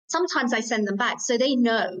sometimes I send them back. So they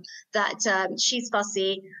know that she's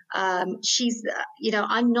fussy. I'm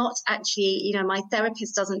not actually, my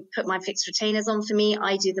therapist doesn't put my fixed retainers on for me.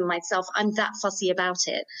 I do them myself. I'm that fussy about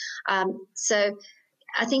it. So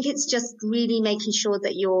I think it's just really making sure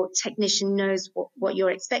that your technician knows what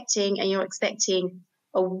you're expecting, and you're expecting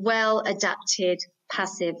a well-adapted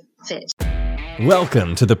passive fit.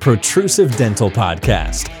 Welcome to the Protrusive Dental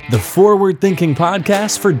Podcast, the forward-thinking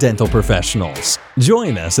podcast for dental professionals.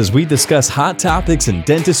 Join us as we discuss hot topics in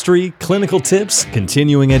dentistry, clinical tips,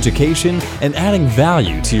 continuing education, and adding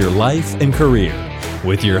value to your life and career.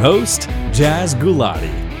 With your host, Jazz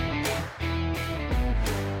Gulati.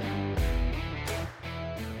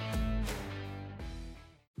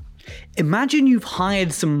 Imagine you've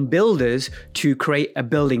hired some builders to create a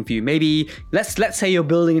building for you. Maybe let's say you're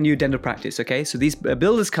building a new dental practice, okay? So these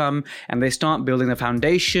builders come and they start building the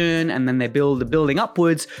foundation, and then they build the building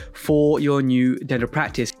upwards for your new dental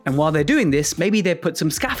practice. And while they're doing this, maybe they put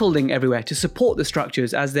some scaffolding everywhere to support the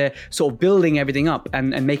structures as they're sort of building everything up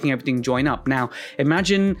and making everything join up. Now,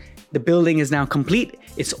 imagine the building is now complete.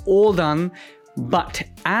 It's all done. But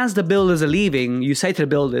as the builders are leaving, you say to the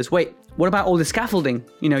builders, wait, what about all the scaffolding?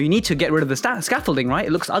 You need to get rid of the scaffolding, right?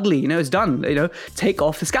 It looks ugly, it's done, take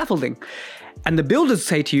off the scaffolding. And the builders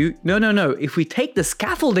say to you, no. If we take the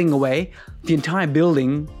scaffolding away, the entire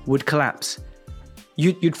building would collapse.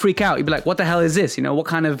 You'd freak out. You'd be like, what the hell is this? What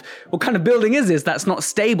kind of building is this that's not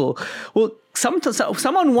stable? Well,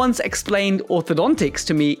 someone once explained orthodontics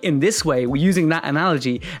to me in this way, using that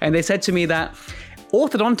analogy. And they said to me that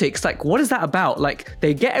orthodontics, what is that about?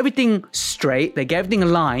 They get everything straight, they get everything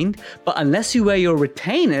aligned, but unless you wear your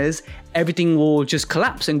retainers, everything will just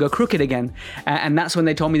collapse and go crooked again. And that's when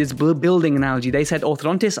they told me this building analogy. They said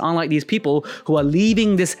orthodontists are like these people who are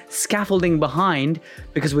leaving this scaffolding behind,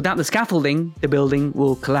 because without the scaffolding, the building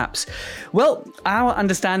will collapse. Well, our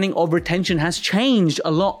understanding of retention has changed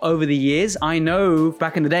a lot over the years. I know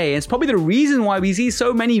back in the day, and it's probably the reason why we see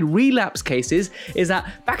so many relapse cases, is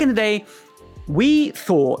that back in the day, we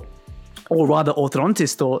thought, or rather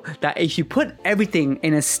orthodontists thought, that if you put everything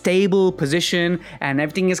in a stable position and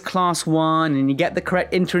everything is class 1 and you get the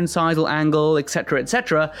correct interincisal angle,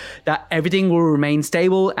 etc., that everything will remain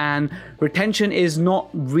stable and retention is not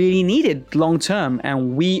really needed long term.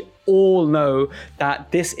 And we all know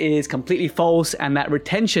that this is completely false, and that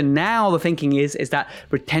retention, now the thinking is that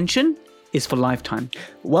retention is for lifetime.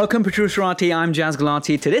 Welcome, Protruserati. I'm Jazz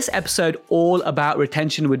Gulati to this episode all about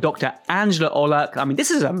retention with Dr. Angela Olak. I mean,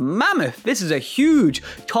 this is a mammoth. This is a huge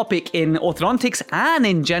topic in orthodontics and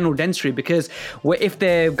in general dentistry, because if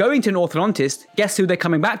they're going to an orthodontist, guess who they're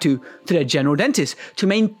coming back to? To their general dentist to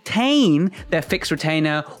maintain their fixed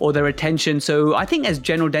retainer or their retention. So I think as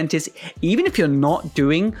general dentists, even if you're not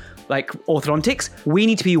doing orthodontics, we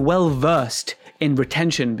need to be well versed in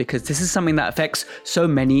retention, because this is something that affects so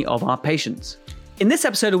many of our patients. In this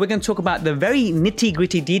episode, we're going to talk about the very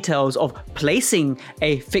nitty-gritty details of placing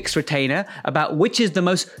a fixed retainer, about which is the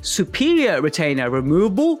most superior retainer,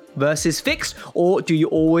 removable versus fixed, or do you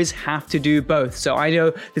always have to do both? So I know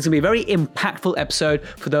this is going to be a very impactful episode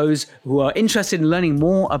for those who are interested in learning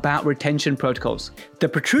more about retention protocols. The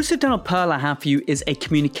protrusive dental pearl I have for you is a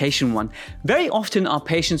communication one. Very often our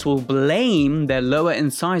patients will blame their lower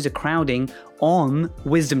incisor crowding on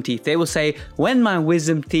wisdom teeth. They will say, when my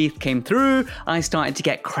wisdom teeth came through, I started to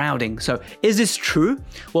get crowding. So is this true?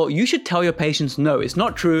 Well, you should tell your patients, no, it's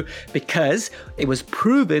not true, because it was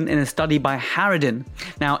proven in a study by Harridan.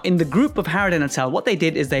 Now, in the group of Harridan et al., what they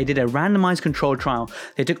did is they did a randomized control trial.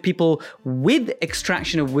 They took people with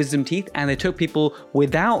extraction of wisdom teeth and they took people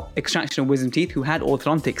without extraction of wisdom teeth who had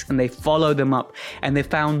orthodontics, and they followed them up, and they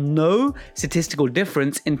found no statistical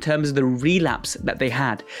difference in terms of the relapse that they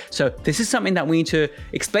had. So this is something that we need to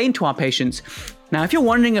explain to our patients. Now, if you're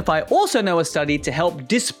wondering if I also know a study to help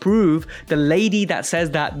disprove the lady that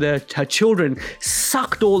says that her children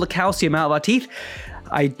sucked all the calcium out of our teeth,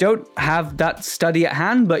 I don't have that study at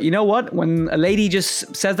hand, but you know what? When a lady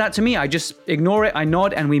just says that to me, I just ignore it, I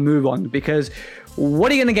nod, and we move on, because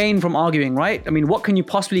what are you going to gain from arguing, right? I mean, what can you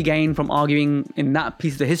possibly gain from arguing in that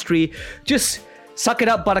piece of the history? Just suck it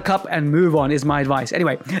up, buttercup, and move on is my advice.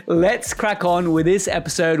 Anyway, let's crack on with this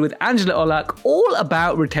episode with Angela Olak, all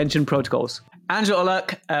about retention protocols. Angela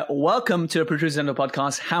Olak, welcome to the Protrusive Dental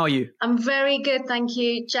Podcast. How are you? I'm very good, thank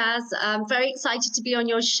you, Jazz. I'm very excited to be on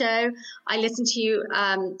your show. I listen to you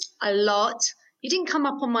a lot. You didn't come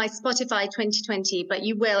up on my Spotify 2020, but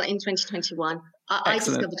you will in 2021. I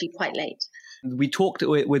discovered you quite late. We talked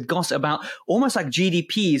with Goss about almost like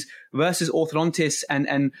GDPs versus orthodontists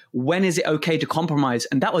and when is it okay to compromise.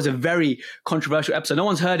 And that was a very controversial episode. No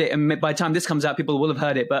one's heard it. And by the time this comes out, people will have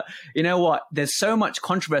heard it. But you know what? There's so much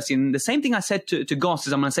controversy. And the same thing I said to Goss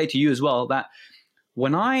is I'm going to say to you as well, that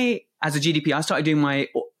when as a GDP, I started doing my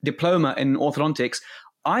diploma in orthodontics,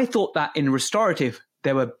 I thought that in restorative,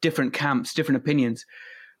 there were different camps, different opinions.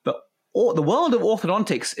 But the world of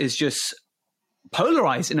orthodontics is just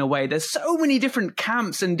polarized in a way. There's so many different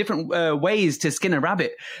camps and different ways to skin a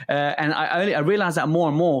rabbit. And I realized that more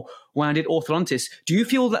and more when I did orthodontics. Do you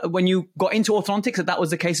feel that when you got into orthodontics that was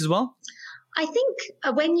the case as well? I think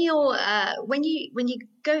when you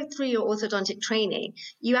go through your orthodontic training,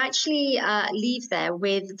 you actually leave there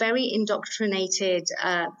with very indoctrinated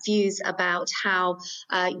views about how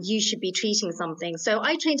you should be treating something. So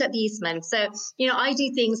I trained at the Eastman. So, I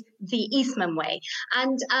do things the Eastman way.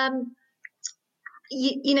 And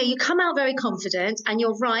you come out very confident, and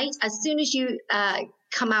you're right. As soon as you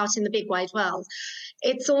come out in the big wide world,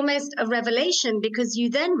 it's almost a revelation, because you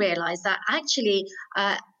then realize that actually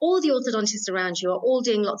all the orthodontists around you are all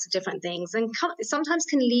doing lots of different things, and sometimes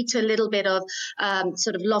can lead to a little bit of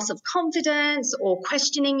sort of loss of confidence or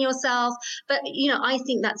questioning yourself. But, I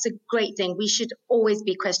think that's a great thing. We should always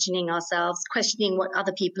be questioning ourselves, questioning what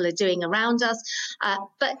other people are doing around us.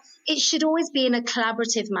 But it should always be in a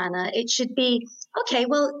collaborative manner. It should be, okay,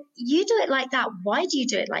 well, you do it like that. Why do you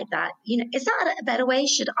do it like that? Is that a better way?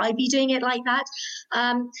 Should I be doing it like that?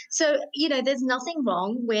 So, there's nothing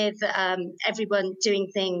wrong with everyone doing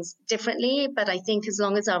things differently. But I think as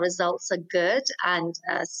long as our results are good and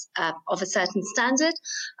of a certain standard,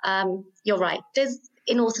 you're right.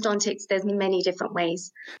 In orthodontics, there's many different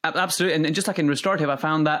ways. Absolutely. And just like in restorative, I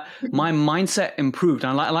found that my mindset improved.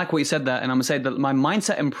 And I like what you said there. And I'm going to say that my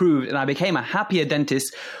mindset improved and I became a happier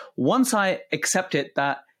dentist once I accepted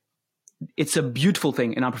that it's a beautiful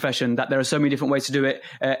thing in our profession, that there are so many different ways to do it.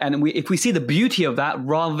 And if we see the beauty of that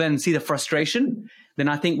rather than see the frustration, then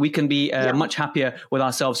I think we can be much happier with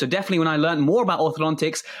ourselves. So definitely when I learned more about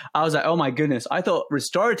orthodontics, I was like, oh my goodness, I thought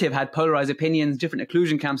restorative had polarized opinions, different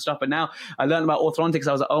occlusion camp stuff. But now I learned about orthodontics.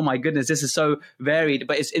 I was like, oh my goodness, this is so varied,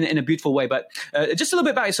 but it's in a beautiful way. But just a little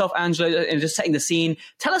bit about yourself, Angela, and just setting the scene.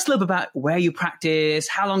 Tell us a little bit about where you practice,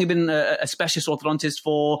 how long you've been a specialist orthodontist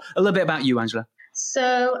for, a little bit about you, Angela.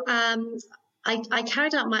 So I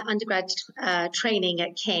carried out my undergrad training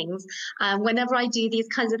at King's. Whenever I do these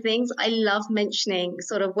kinds of things, I love mentioning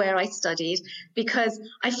sort of where I studied, because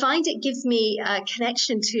I find it gives me a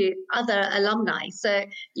connection to other alumni. So,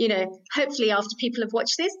 hopefully after people have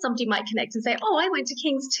watched this, somebody might connect and say, oh, I went to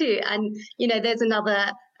King's too. And, there's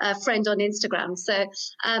another friend on Instagram. So,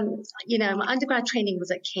 my undergrad training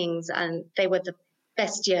was at King's, and they were the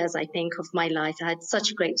best years, I think, of my life. I had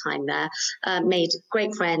such a great time there, made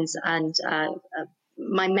great friends, and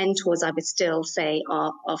my mentors, I would still say,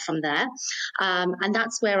 are from there. And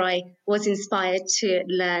that's where I was inspired to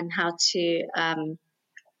learn how to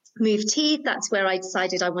move teeth. That's where I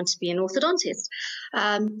decided I wanted to be an orthodontist.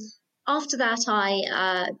 After that,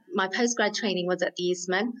 my postgrad training was at the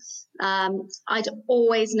Eastman. I'd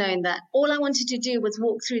always known that all I wanted to do was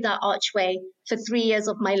walk through that archway for 3 years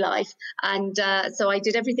of my life. And so I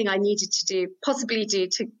did everything I needed to possibly do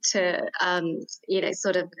to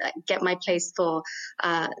sort of get my place for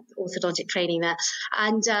orthodontic training there.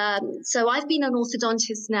 And so I've been an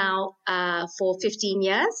orthodontist now for 15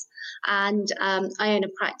 years. And I own a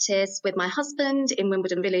practice with my husband in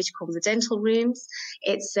Wimbledon Village called the Dental Rooms.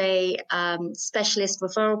 It's a specialist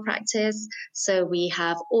referral practice. So we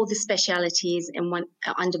have all the specialities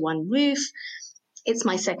under one roof. It's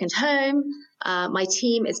my second home. My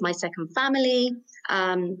team is my second family.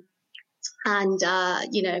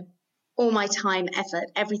 All my time,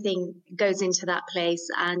 effort, everything goes into that place.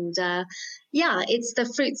 And it's the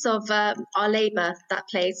fruits of our labor, that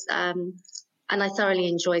place. And I thoroughly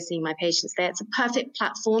enjoy seeing my patients there. It's a perfect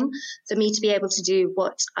platform for me to be able to do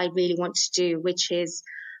what I really want to do, which is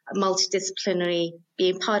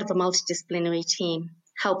being part of a multidisciplinary team,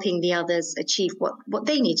 helping the others achieve what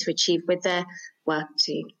they need to achieve with their work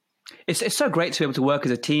too. It's so great to be able to work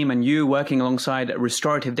as a team, and you working alongside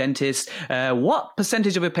restorative dentists. What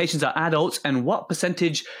percentage of your patients are adults, and what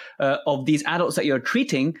percentage of these adults that you're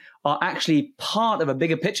treating are actually part of a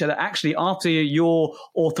bigger picture that actually after your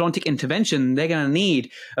orthodontic intervention, they're going to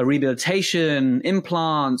need a rehabilitation,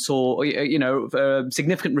 implants, or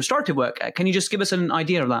significant restorative work? Can you just give us an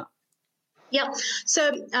idea of that? Yeah.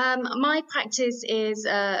 So my practice is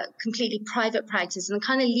a completely private practice, and it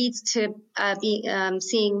kind of leads to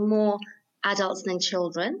seeing more adults than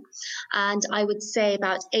children. And I would say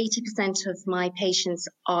about 80% of my patients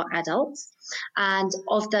are adults. And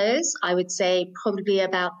of those, I would say probably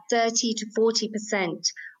about 30 to 40%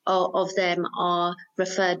 of them are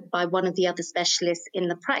referred by one of the other specialists in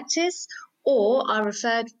the practice, or are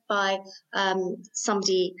referred by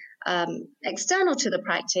somebody external to the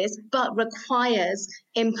practice, but requires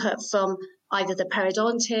input from either the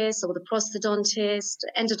periodontist or the prosthodontist,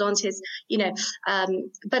 endodontist,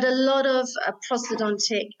 but a lot of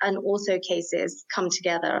prosthodontic and ortho cases come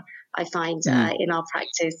together, I find, in our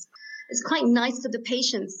practice. It's quite nice for the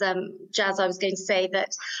patients, Jazz, I was going to say that,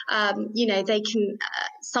 they can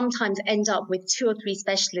sometimes end up with 2 or 3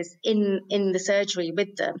 specialists in the surgery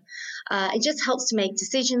with them. It just helps to make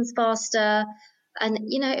decisions faster and,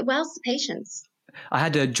 it wows the patients. I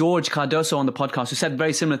had George Cardoso on the podcast who said a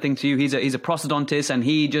very similar thing to you. He's a prosthodontist, and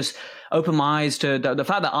he just opened my eyes to the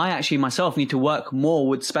fact that I actually myself need to work more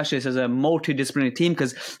with specialists as a multidisciplinary team,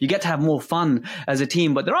 because you get to have more fun as a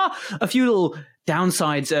team. But there are a few little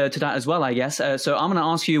downsides to that as well, I guess. So I'm going to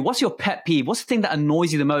ask you, what's your pet peeve? What's the thing that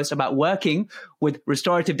annoys you the most about working with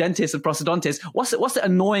restorative dentists and prosthodontists? What's the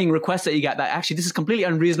annoying request that you get that actually this is completely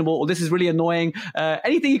unreasonable, or this is really annoying?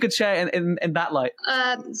 Anything you could share in that light?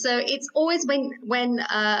 So it's always when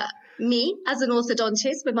me as an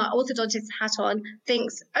orthodontist with my orthodontist hat on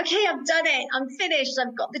thinks, okay, I've done it. I'm finished.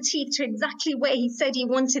 I've got the teeth to exactly where he said he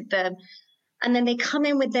wanted them. And then they come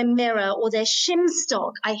in with their mirror or their shim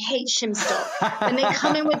stock. I hate shim stock. And they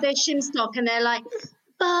come in with their shim stock and they're like,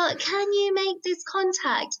 but can you make this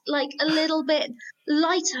contact like a little bit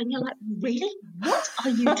lighter? And you're like, really? What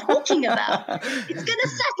are you talking about? It's going to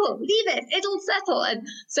settle. Leave it. It'll settle. And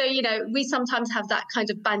so, we sometimes have that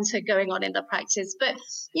kind of banter going on in the practice. But,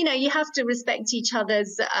 you have to respect each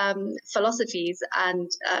other's philosophies and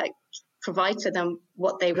provide for them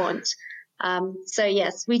what they want. So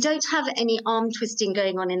yes, we don't have any arm twisting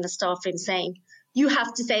going on in the staff room saying, you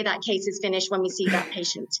have to say that case is finished when we see that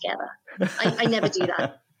patient together. I never do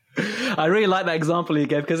that. I really like that example you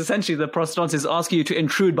gave, because essentially the prosthodontist asking you to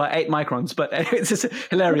intrude by 8 microns, but it's just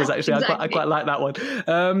hilarious, actually. Exactly. I quite like that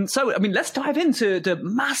one. So, let's dive into the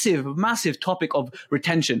massive topic of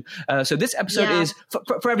retention. So this episode is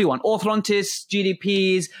for everyone, orthodontists,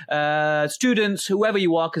 GDPs, students, whoever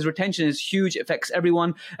you are, because retention is huge, it affects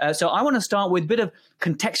everyone. So I want to start with a bit of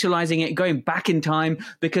contextualizing it, going back in time,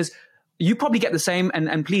 because you probably get the same,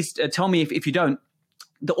 and please tell me if you don't.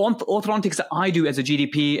 The orthodontics that I do as a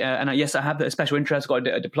GDP, and yes, I have a special interest, got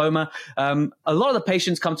a diploma. A lot of the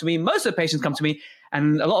patients come to me, most of the patients come to me,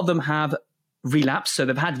 and a lot of them have relapse. So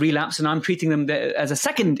they've had relapse, and I'm treating them as a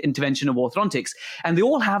second intervention of orthodontics. And they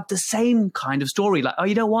all have the same kind of story. Like, oh,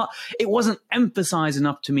 you know what? It wasn't emphasized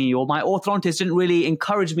enough to me, or my orthodontist didn't really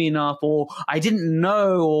encourage me enough, or I didn't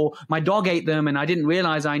know, or my dog ate them and I didn't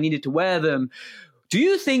realize I needed to wear them. Do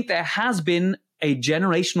you think there has been a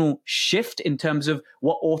generational shift in terms of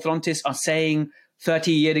what orthodontists are saying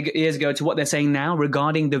 30 years ago to what they're saying now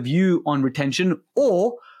regarding the view on retention,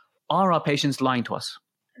 or are our patients lying to us?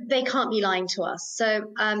 They can't be lying to us.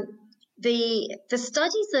 So the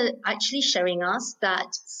studies are actually showing us that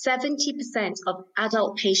 70% of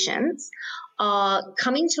adult patients are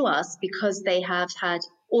coming to us because they have had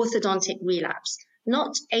orthodontic relapse.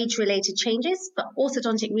 Not age-related changes, but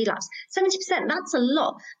orthodontic relapse. 70%, that's a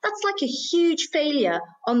lot. That's like a huge failure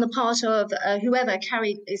on the part of whoever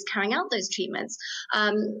is carrying out those treatments.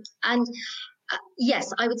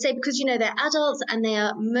 Yes, I would say because, they're adults and they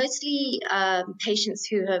are mostly patients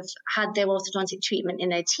who have had their orthodontic treatment in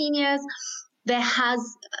their teen years. There has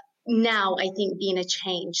now, I think, been a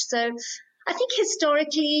change. So I think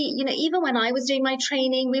historically, even when I was doing my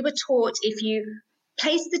training, we were taught if you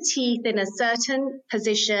place the teeth in a certain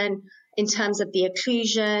position in terms of the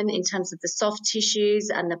occlusion, in terms of the soft tissues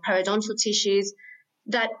and the periodontal tissues,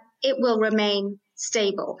 that it will remain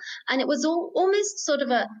stable. And it was almost sort of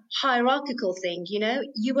a hierarchical thing,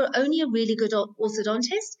 you were only a really good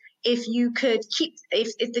orthodontist if you could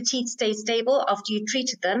if the teeth stay stable after you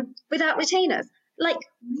treated them without retainers. Like,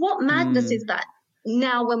 what madness is that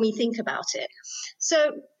now when we think about it?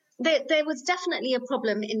 So there was definitely a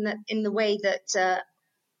problem in the way that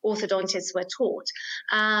orthodontists were taught,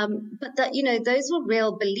 but that those were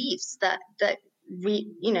real beliefs that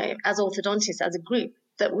we as orthodontists as a group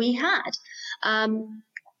that we had.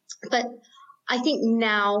 But I think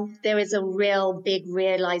now there is a real big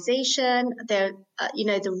realization.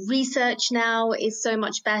 The research now is so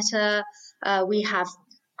much better. We have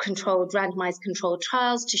randomized controlled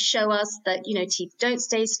trials to show us that, teeth don't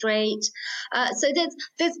stay straight. So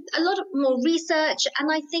there's a lot of more research,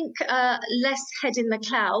 and I think less head in the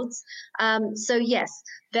clouds. So yes,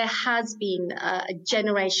 there has been a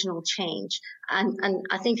generational change, and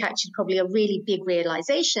I think actually probably a really big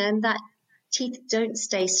realization that teeth don't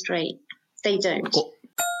stay straight. They don't. Cool.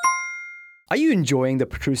 Are you enjoying the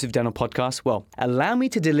Protrusive Dental Podcast? Well, allow me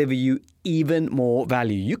to deliver you even more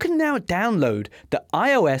value. You can now download the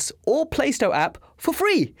iOS or Play Store app for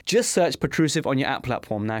free. Just search Protrusive on your app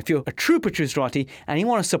platform. Now, if you're a true Protruserati and you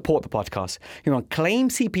want to support the podcast, you want to claim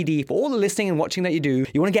CPD for all the listening and watching that you do,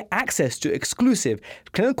 you want to get access to exclusive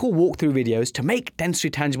clinical walkthrough videos to make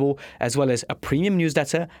dentistry tangible, as well as a premium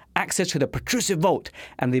newsletter, access to the Protrusive Vault,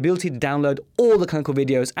 and the ability to download all the clinical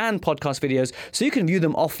videos and podcast videos so you can view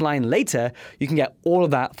them offline later, you can get all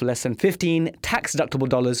of that for less than $15 tax-deductible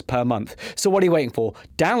dollars per month. So what are you waiting for?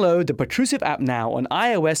 Download the Protrusive app now on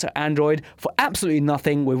iOS or Android for absolutely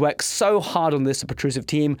nothing. We worked so hard on this, the Protrusive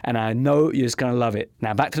team, and I know you're just going to love it.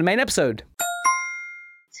 Now back to the main episode.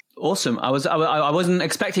 Awesome. I wasn't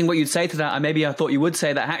expecting what you'd say to that. Maybe I thought you would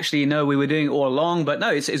say that actually, no, we were doing it all along. But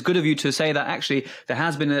no, it's good of you to say that actually there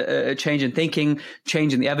has been a change in thinking,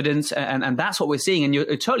 change in the evidence, and that's what we're seeing. And you're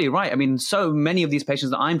totally right. I mean, so many of these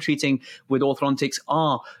patients that I'm treating with orthodontics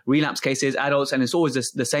are relapse cases, adults, and it's always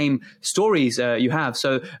the same stories you have.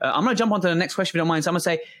 So I'm going to jump on to the next question if you don't mind. So I'm going to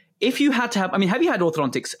say, if you had to have you had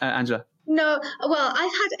orthodontics, Angela? No. Well, I've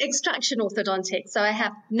had extraction orthodontics. So I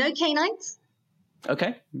have no canines.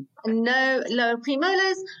 Okay. No lower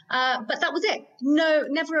premolars, but that was it. No,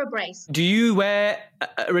 never a brace. Do you wear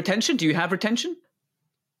a retention? Do you have retention?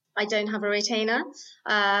 I don't have a retainer.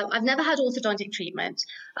 I've never had orthodontic treatment.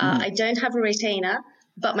 I don't have a retainer,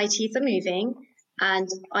 but my teeth are moving, and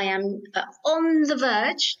I am on the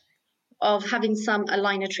verge of having some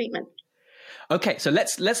aligner treatment. Okay, so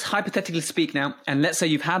let's hypothetically speak now, and let's say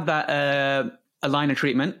you've had that aligner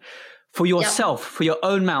treatment for yourself, for your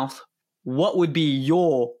own mouth. What would be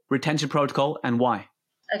your retention protocol and why?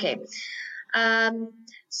 Okay.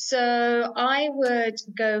 So I would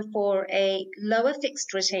go for a lower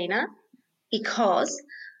fixed retainer because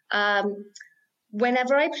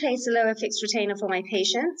whenever I place a lower fixed retainer for my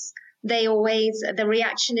patients, the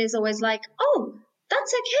reaction is always like, oh,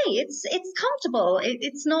 that's okay. It's comfortable.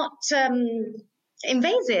 It's not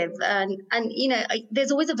invasive. And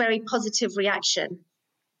there's always a very positive reaction.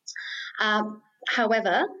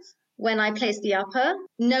 However, when I place the upper,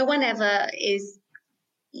 no one ever is,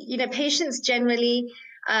 patients generally,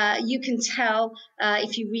 you can tell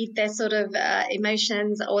if you read their sort of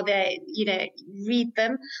emotions or read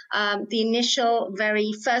them, the initial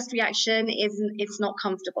very first reaction is it's not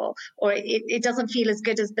comfortable, or it doesn't feel as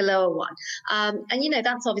good as the lower one. And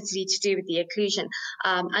that's obviously to do with the occlusion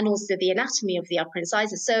and also the anatomy of the upper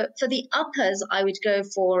incisors. So for the uppers, I would go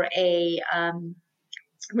for a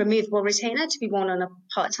removable retainer to be worn on a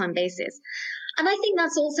part-time basis. And I think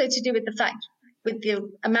that's also to do with the fact with the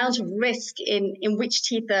amount of risk in which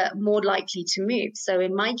teeth are more likely to move. So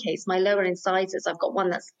in my case, my lower incisors, I've got one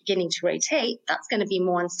that's beginning to rotate. That's going to be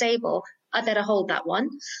more unstable. I better hold that one.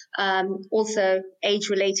 Also,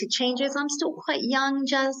 age-related changes. I'm still quite young,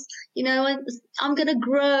 Jazz. I'm going to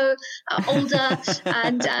grow older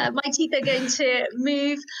and my teeth are going to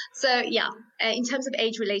move. So, yeah, in terms of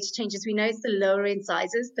age-related changes, we know it's the lower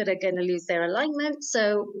incisors that are going to lose their alignment.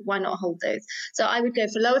 So why not hold those? So I would go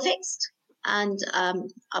for lower fixed and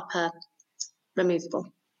upper removable.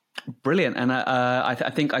 Brilliant. And I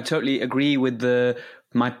think I totally agree with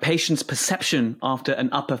my patient's perception after an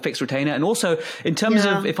upper fixed retainer. And also in terms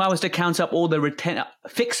of if I was to count up all the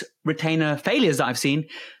fixed retainer failures that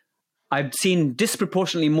I've seen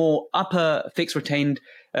disproportionately more upper fixed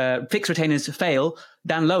retainers fail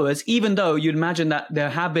than lowers, even though you'd imagine that there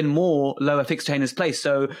have been more lower fixed retainers placed.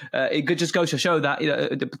 So it could just go to show that,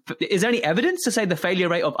 is there any evidence to say the failure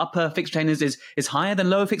rate of upper fixed retainers is higher than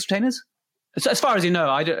lower fixed retainers? So as far as you know,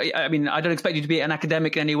 I don't expect you to be an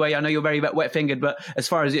academic in any way. I know you're very wet-fingered, but as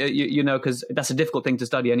far as you know, because that's a difficult thing to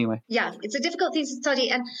study anyway. Yeah, it's a difficult thing to study.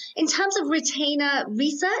 And in terms of retainer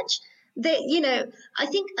research, I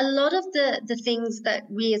think a lot of the things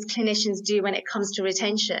that we as clinicians do when it comes to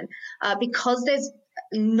retention, because there's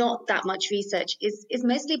not that much research, is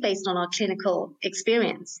mostly based on our clinical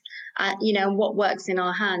experience, what works in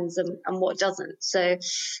our hands and what doesn't. So,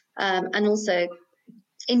 and also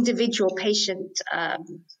individual patient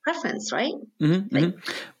preference, right? Mm-hmm.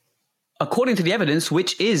 According to the evidence,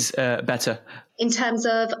 which is better? In terms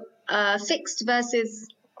of fixed versus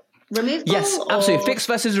removable? Yes, absolutely. Fixed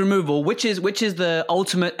versus removable. Which is the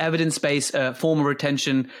ultimate evidence-based form of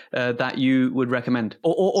retention that you would recommend,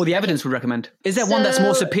 or the evidence would recommend? Is there one that's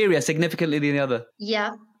more superior significantly than the other?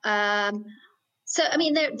 Yeah. So, I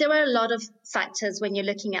mean, there are a lot of factors when you're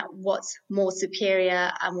looking at what's more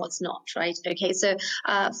superior and what's not, right? Okay. So,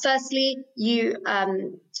 firstly, you're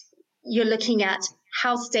looking at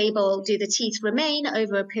how stable do the teeth remain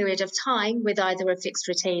over a period of time with either a fixed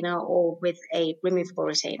retainer or with a removable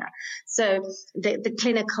retainer. So the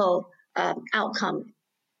clinical outcome,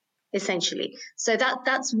 essentially. So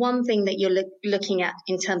that's one thing that you're looking at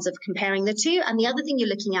in terms of comparing the two. And the other thing you're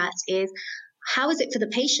looking at is, how is it for the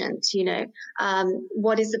patient?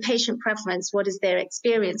 What is the patient preference? What is their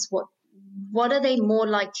experience? What are they more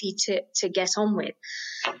likely to get on with?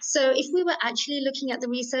 So if we were actually looking at the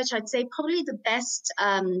research, I'd say probably the best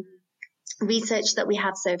research that we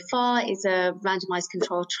have so far is a randomized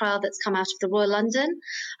controlled trial that's come out of the Royal London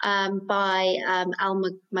by Al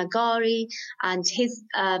Magari and his,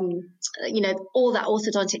 all that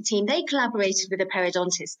orthodontic team. They collaborated with a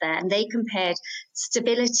periodontist there, and they compared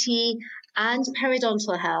stability and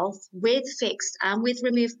periodontal health with fixed and with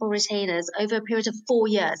removable retainers over a period of 4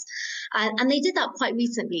 years. And they did that quite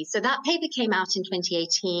recently. So that paper came out in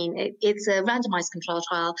 2018. It's a randomized control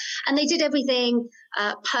trial, and they did everything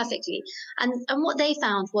perfectly. And what they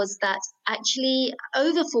found was that actually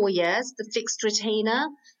over 4 years, the fixed retainer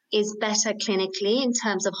is better clinically in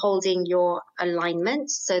terms of holding your alignment,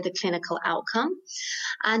 so the clinical outcome.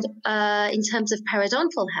 And in terms of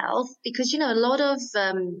periodontal health, because, a lot of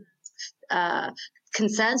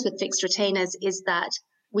concerns with fixed retainers is that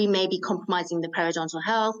we may be compromising the periodontal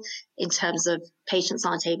health in terms of patients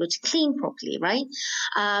aren't able to clean properly, right?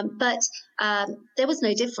 But there was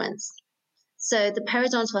no difference. So the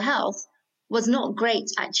periodontal health was not great,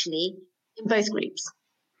 actually, in both groups.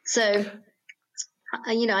 So,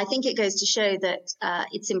 I think it goes to show that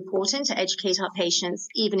it's important to educate our patients,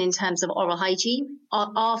 even in terms of oral hygiene,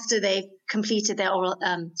 after they've completed their oral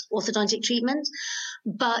orthodontic treatment.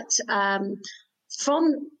 But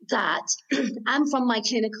from that and from my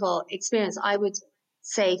clinical experience, I would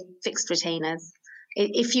say fixed retainers.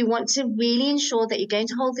 If you want to really ensure that you're going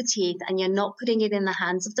to hold the teeth and you're not putting it in the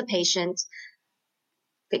hands of the patient,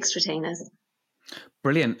 fixed retainers.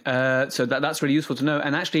 Brilliant. So that's really useful to know.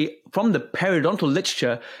 And actually, from the periodontal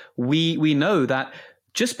literature, we know that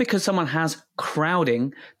just because someone has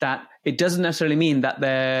crowding, that it doesn't necessarily mean that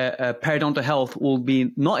their periodontal health will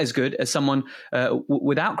be not as good as someone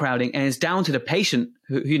without crowding. And it's down to the patient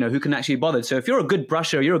who can actually be bothered. So if you're a good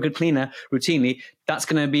brusher, you're a good cleaner routinely, that's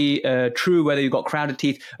going to be true whether you've got crowded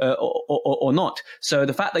teeth or not. So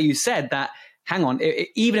the fact that you said that, hang on,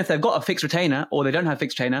 even if they've got a fixed retainer or they don't have a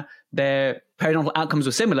fixed retainer, their periodontal outcomes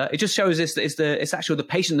were similar. It just shows it's actually the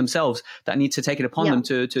patient themselves that needs to take it upon them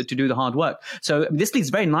to do the hard work. So this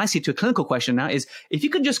leads very nicely to a clinical question now is, if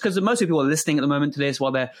you could just, because most people are listening at the moment to this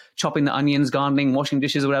while they're chopping the onions, gardening, washing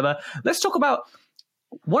dishes or whatever, let's talk about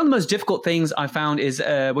one of the most difficult things I found is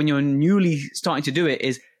when you're newly starting to do it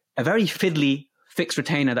is a very fiddly fixed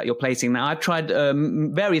retainer that you're placing. Now, I've tried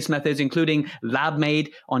various methods, including lab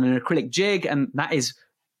made on an acrylic jig, and that is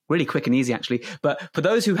really quick and easy, actually. But for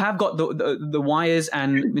those who have got the wires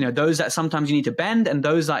and those that sometimes you need to bend, and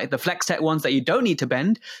those like the FlexTech ones that you don't need to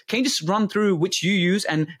bend, can you just run through which you use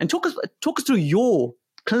and talk us through your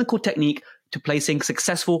clinical technique to placing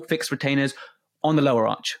successful fixed retainers on the lower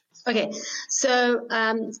arch? Okay, so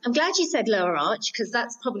I'm glad you said lower arch, because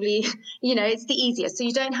that's probably, it's the easiest. So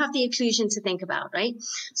you don't have the occlusion to think about, right?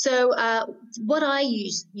 So what I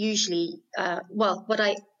what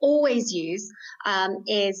I always use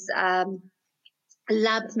is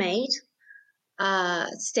lab-made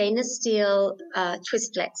stainless steel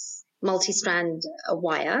twist-flex multi-strand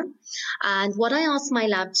wire. And what I ask my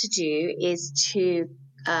lab to do is to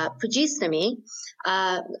produce for me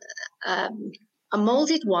a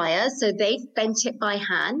molded wire, so they've bent it by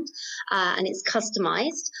hand, and it's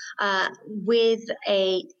customized with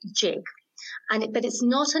a jig. But it's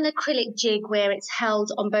not an acrylic jig where it's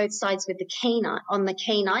held on both sides with the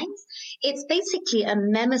canines. It's basically a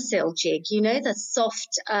Memosil jig, the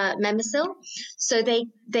soft Memosil. So they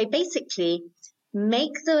basically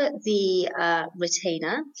make the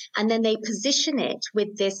retainer, and then they position it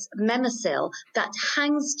with this Memosil that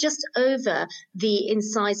hangs just over the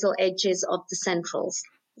incisal edges of the centrals.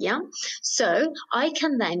 Yeah. So I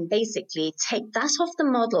can then basically take that off the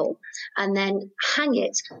model and then hang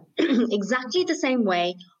it exactly the same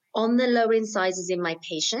way on the lower incisors in my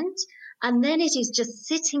patient. And then it is just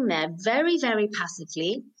sitting there very, very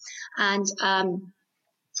passively. And,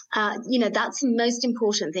 that's the most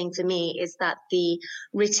important thing for me, is that the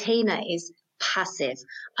retainer is passive.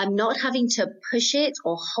 I'm not having to push it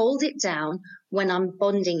or hold it down when I'm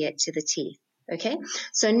bonding it to the teeth. Okay,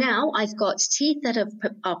 so now I've got teeth that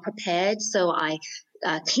are prepared. So I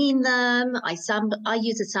clean them. I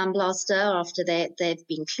use a sandblaster after they've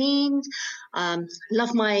been cleaned.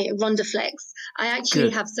 Love my Rondaflex. I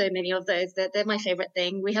actually have so many of those. They're my favorite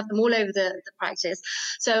thing. We have them all over the practice.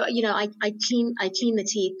 So I clean the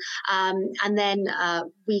teeth, and then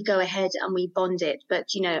we go ahead and we bond it. But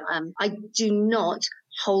I do not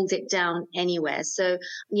hold it down anywhere. So,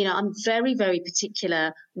 I'm very, very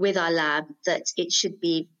particular with our lab that it should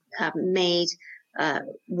be made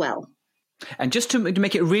well. And just to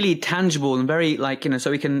make it really tangible and very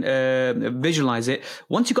so we can visualize it.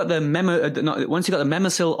 Once you got the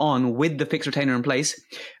Memosil on with the fixed retainer in place,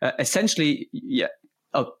 essentially, yeah.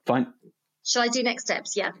 Oh, fine. Shall I do next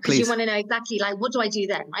steps? Yeah, because you want to know exactly what do I do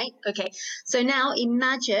then, right? Okay. So now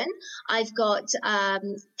imagine I've got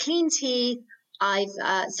clean teeth. I've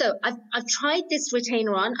tried this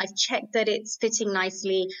retainer on. I've checked that it's fitting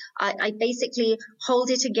nicely. I basically hold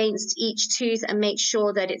it against each tooth and make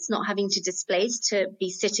sure that it's not having to displace to be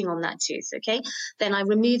sitting on that tooth. Okay. Then I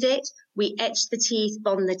remove it. We etch the teeth,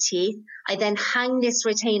 bond the teeth. I then hang this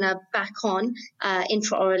retainer back on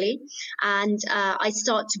intraorally, and I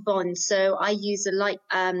start to bond. So I use light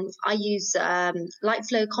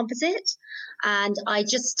flow composite. And I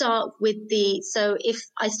just start with if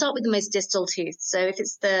I start with the most distal tooth. So if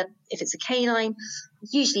it's a canine,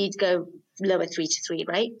 usually you'd go lower 3 to 3,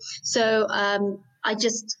 right? So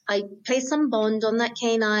I place some bond on that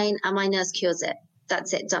canine and my nurse cures it.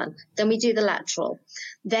 That's it, done. Then we do the lateral.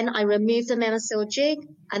 Then I remove the Memosil jig,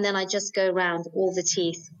 and then I just go around all the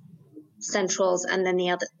teeth, centrals, and then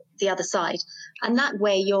the other side. And that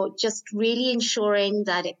way you're just really ensuring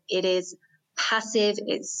that it is passive,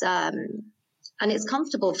 and it's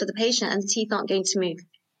comfortable for the patient, and the teeth aren't going to move.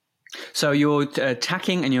 So you're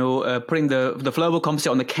tacking and you're putting the flowable composite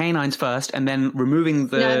on the canines first, and then removing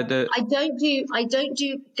the. I don't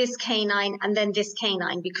do this canine and then this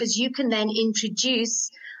canine, because you can then introduce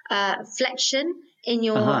flexion in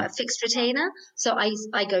your fixed retainer. So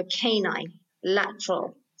I go canine,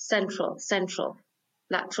 lateral, central,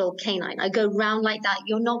 lateral, canine. I go round like that.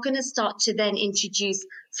 You're not going to start to then introduce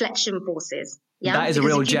flexion forces. Yeah, that is a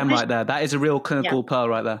real gem right there. That is a real clinical pearl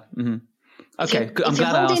right there. Mm-hmm. Okay, good. I'm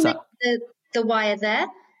glad I asked that. The wire there,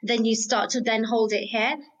 then you start to then hold it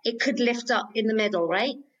here. It could lift up in the middle,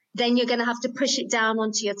 right? Then you're going to have to push it down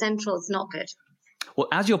onto your central. It's not good. Well,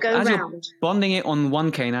 as you're bonding it on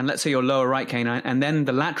one canine, let's say your lower right canine, and then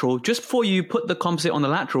the lateral, just before you put the composite on the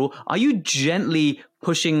lateral, are you gently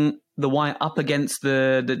pushing the wire up against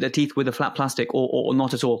the teeth with the flat plastic, or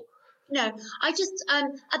not at all? No, I just,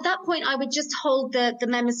 at that point, I would just hold the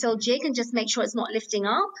Memosil jig and just make sure it's not lifting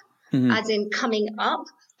up, as in coming up.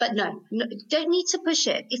 But no, don't need to push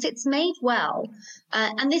it. If it's made well,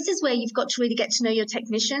 and this is where you've got to really get to know your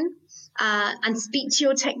technician and speak to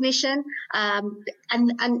your technician. And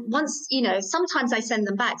once, sometimes I send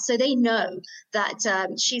them back so they know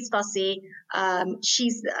that she's fussy. I'm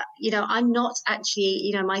not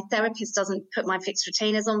actually, my therapist doesn't put my fixed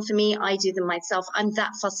retainers on for me. I do them myself. I'm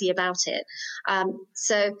that fussy about it.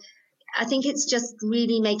 So I think it's just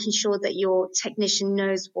really making sure that your technician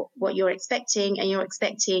knows what you're expecting, and you're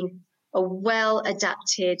expecting a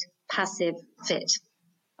well-adapted passive fit.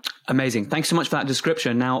 Amazing. Thanks so much for that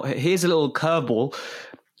description. Now, here's a little curveball.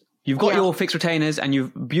 You've got your fixed retainers, and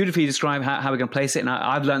you've beautifully described how we're going to place it. And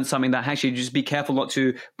I've learned something that actually just be careful not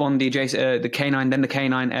to bond the canine, then the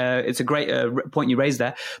canine. It's a great point you raised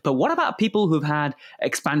there. But what about people who've had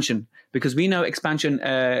expansion? Because we know expansion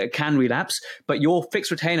can relapse, but your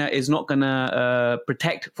fixed retainer is not going to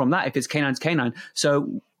protect from that if it's canine to canine.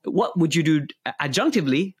 So what would you do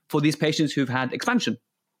adjunctively for these patients who've had expansion?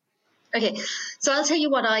 Okay, so I'll tell you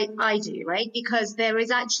what I do, right? Because there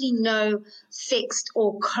is actually no fixed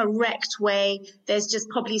or correct way. There's just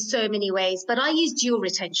probably so many ways, but I use dual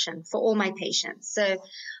retention for all my patients. So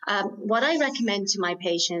what I recommend to my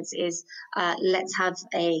patients is let's have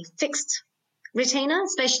a fixed retainer,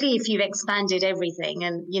 especially if you've expanded everything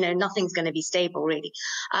and, nothing's going to be stable really.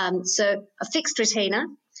 So a fixed retainer,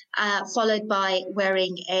 followed by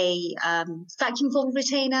wearing a vacuum formed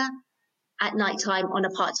retainer at nighttime on a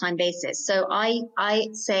part-time basis. So I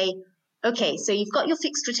say, okay, so you've got your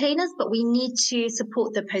fixed retainers, but we need to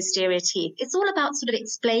support the posterior teeth. It's all about sort of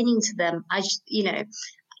explaining to them,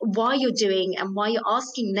 why you're doing and why you're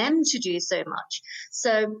asking them to do so much.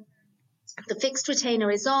 So the fixed retainer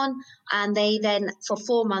is on, and they then for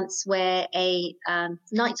 4 months wear a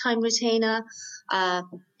nighttime retainer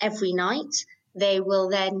every night. They will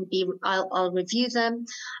then I'll review them.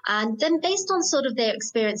 And then based on sort of their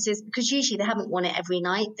experiences, because usually they haven't worn it every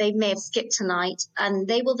night, they may have skipped a night, and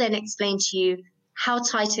they will then explain to you how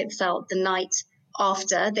tight it felt the night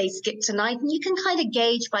after they skipped a night. And you can kind of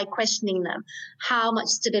gauge by questioning them how much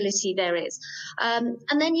stability there is. And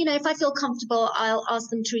then, if I feel comfortable, I'll ask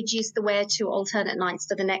them to reduce the wear to alternate nights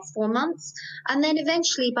for the next 4 months. And then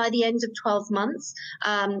eventually by the end of 12 months,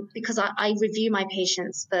 because I review my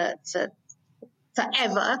patients for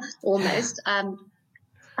forever almost.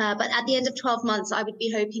 But at the end of 12 months, I would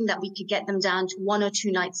be hoping that we could get them down to 1 or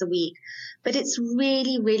 2 nights a week. But it's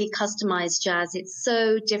really, really customized, Jazz. It's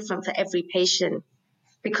so different for every patient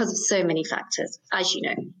because of so many factors, as you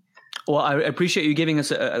know. Well, I appreciate you giving us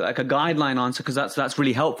a guideline answer, because that's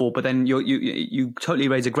really helpful. But then you totally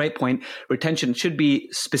raise a great point. Retention should be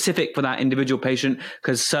specific for that individual patient,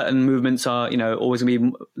 because certain movements are always going to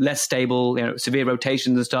be less stable. Severe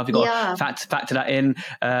rotations and stuff. You've got to factor that in.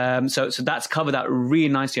 So that's covered that really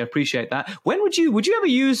nicely. I appreciate that. When would you ever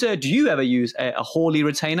use? Do you ever use a Hawley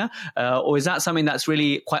retainer, or is that something that's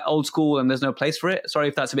really quite old school and there's no place for it? Sorry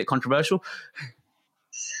if that's a bit controversial.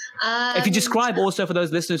 If you describe also for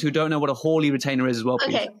those listeners who don't know what a Hawley retainer is as well,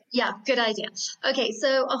 please. Okay, yeah, good idea. Okay,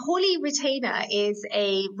 so a Hawley retainer is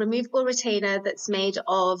a removable retainer that's made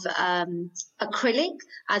of acrylic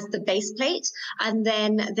as the base plate, and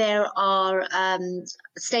then there are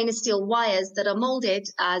stainless steel wires that are molded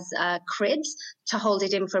as cribs to hold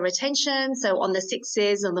it in for retention, so on the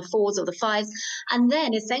 6s, on the 4s or the 5s. And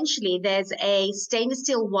then essentially there's a stainless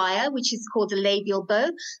steel wire, which is called a labial bow,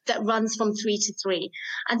 that runs from 3 to 3.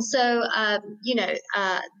 And so,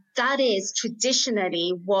 that is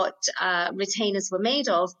traditionally what retainers were made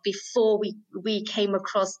of before we came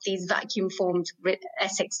across these vacuum-formed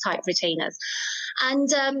Essex-type retainers. And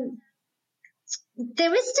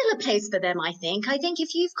there is still a place for them, I think. I think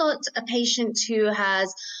if you've got a patient who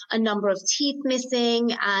has a number of teeth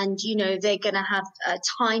missing and, they're going to have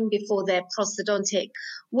time before their prosthodontic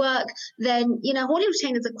work, then, Hawley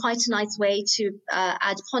retainers are quite a nice way to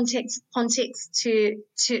add Pontics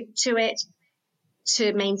to it,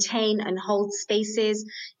 to maintain and hold spaces.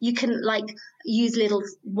 You can use little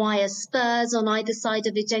wire spurs on either side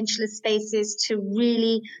of the edentulous spaces to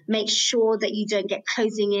really make sure that you don't get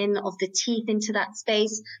closing in of the teeth into that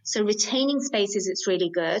space. So retaining spaces, it's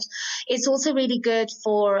really good. It's also really good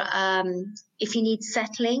for if you need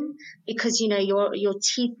settling, because your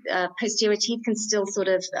teeth, posterior teeth, can still sort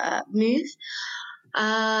of move.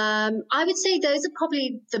 I would say those are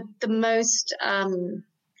probably the most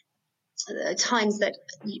times that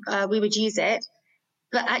we would use it.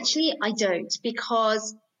 But actually I don't,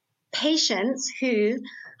 because patients who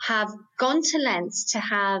have gone to lengths to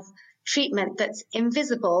have treatment that's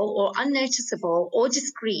invisible or unnoticeable or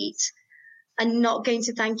discreet are not going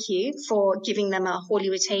to thank you for giving them a Hawley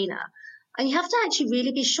retainer. And you have to actually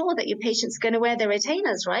really be sure that your patient's going to wear their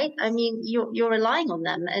retainers, right? I mean, you're relying on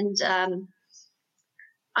them. And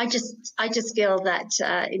I just feel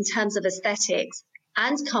that in terms of aesthetics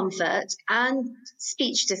and comfort and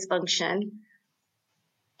speech dysfunction,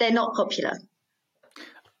 they're not popular.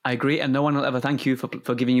 I agree, and no one will ever thank you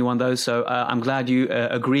for giving you one of those. So I'm glad you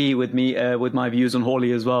agree with me with my views on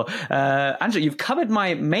Hawley as well. Angela, you've covered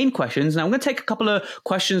my main questions. Now I'm going to take a couple of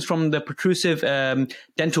questions from the Protrusive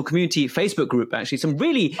Dental Community Facebook group. Actually, some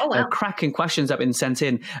really cracking questions have been sent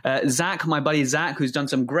in. Zach, my buddy Zach, who's done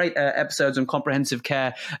some great episodes on comprehensive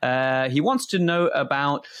care, he wants to know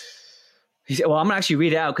about. He said, well, I'm going to actually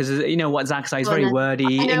read it out, because you know what Zach says, he's very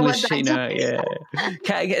wordy, English, yeah.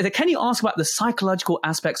 Can you ask about the psychological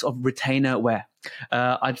aspects of retainer wear?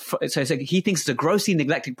 So he thinks it's a grossly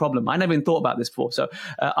neglected problem. I never even thought about this before. So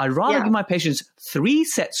I'd rather give my patients 3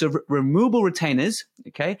 sets of removable retainers,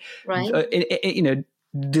 okay? Right.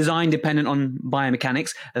 Design dependent on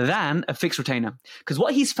biomechanics, than a fixed retainer. Because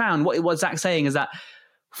what he's found, what Zach's saying is that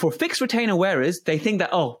for fixed retainer wearers, they think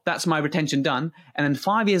that, that's my retention done. And then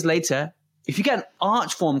 5 years later, if you get an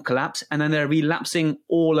arch form collapse and then they're relapsing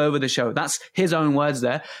all over the show, that's his own words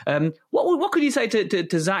there. What could you say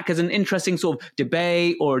to Zach as an interesting sort of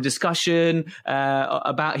debate or discussion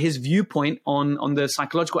about his viewpoint on the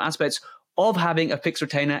psychological aspects of having a fixed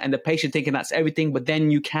retainer and the patient thinking that's everything, but then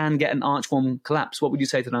you can get an arch form collapse? What would you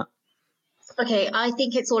say to that? Okay, I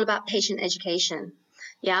think it's all about patient education.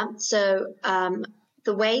 Yeah, so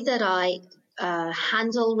the way that I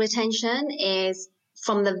handle retention is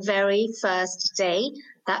from the very first day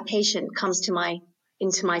that patient comes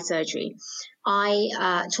into my surgery.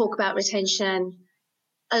 I talk about retention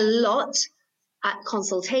a lot at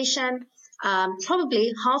consultation.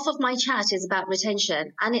 probably half of my chat is about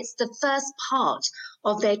retention. And it's the first part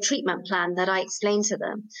of their treatment plan that I explain to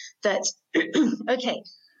them that, okay,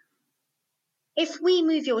 if we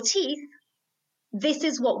move your teeth, this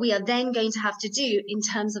is what we are then going to have to do in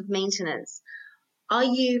terms of maintenance. Are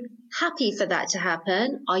you happy for that to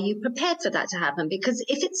happen? Are you prepared for that to happen? Because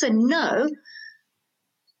if it's a no,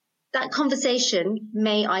 that conversation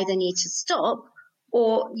may either need to stop,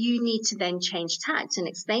 or you need to then change tact and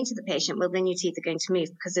explain to the patient, well, then your teeth are going to move,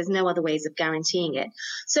 because there's no other ways of guaranteeing it.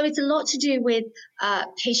 So it's a lot to do with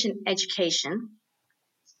patient education.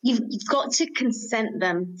 You've got to consent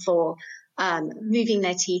them for moving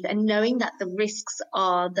their teeth, and knowing that the risks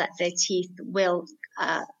are that their teeth will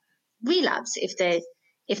relapse if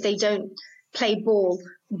they don't play ball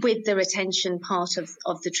with the retention part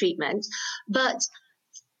of the treatment. But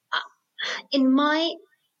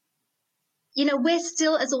we're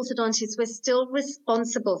still, as orthodontists, we're still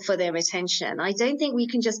responsible for their retention. I don't think we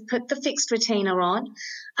can just put the fixed retainer on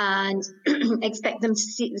and expect them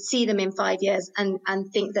to see them in 5 years and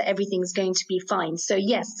think that everything's going to be fine. So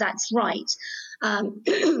yes, that's right.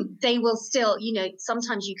 They will still,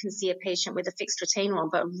 sometimes you can see a patient with a fixed retainer on,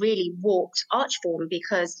 but really warped arch form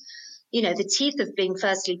because, the teeth have been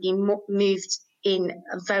moved in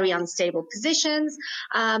very unstable positions.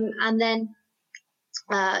 And then,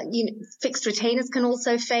 fixed retainers can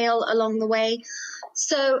also fail along the way.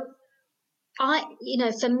 So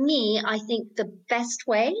for me, I think the best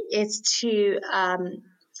way is to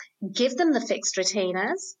give them the fixed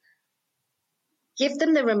retainers, give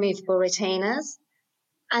them the removable retainers,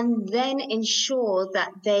 and then ensure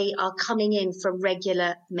that they are coming in for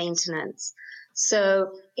regular maintenance.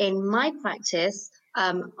 So in my practice,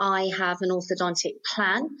 I have an orthodontic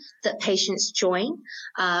plan that patients join.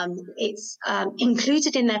 It's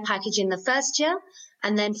included in their package in the first year,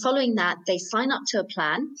 and then following that, they sign up to a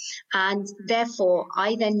plan, and therefore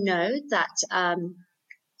I then know that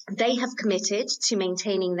they have committed to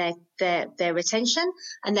maintaining their retention,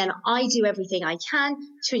 and then I do everything I can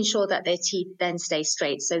to ensure that their teeth then stay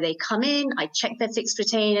straight. So they come in, I check their fixed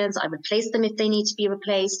retainers, I replace them if they need to be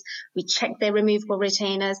replaced, we check their removable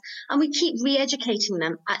retainers, and we keep re-educating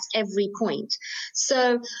them at every point.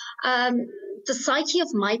 So the psyche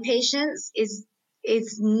of my patients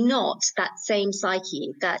is not that same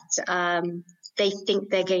psyche that they think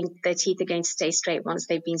their teeth are going to stay straight once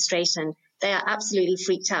they've been straightened. They are absolutely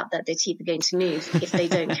freaked out that their teeth are going to move if they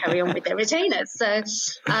don't carry on with their retainers. So,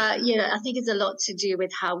 I think it's a lot to do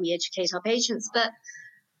with how we educate our patients, but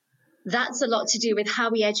that's a lot to do with how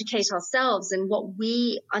we educate ourselves and what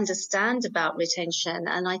we understand about retention.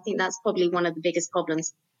 And I think that's probably one of the biggest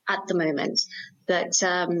problems at the moment, that,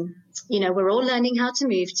 we're all learning how to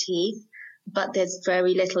move teeth, but there's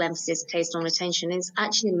very little emphasis placed on retention. It's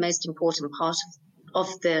actually the most important part of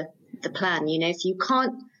the plan. If you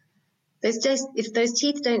can't, if those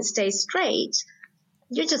teeth don't stay straight,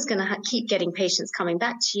 you're just going to keep getting patients coming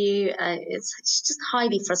back to you. It's just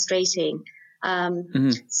highly frustrating.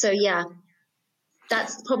 So yeah,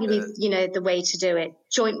 that's probably, the way to do it.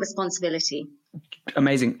 Joint responsibility.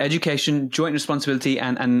 Amazing. Education, joint responsibility,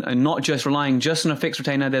 and not just relying just on a fixed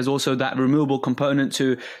retainer. There's also that removable component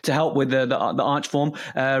to help with the arch form.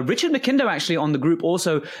 Richard McIndoe actually on the group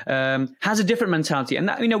also has a different mentality, and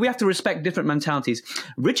that, we have to respect different mentalities.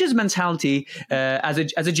 Richard's mentality as a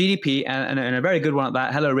GDP, and a very good one at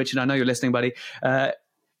that. Hello, Richard. I know you're listening, buddy.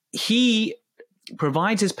 He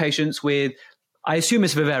provides his patients with, I assume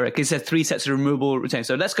it's Vivera. He said 3 sets of removable retainers.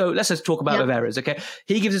 So let's just talk about Viveras, okay?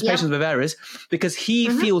 He gives his patients Viveras because he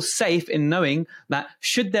feels safe in knowing that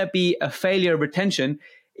should there be a failure of retention,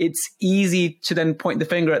 it's easy to then point the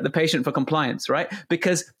finger at the patient for compliance, right?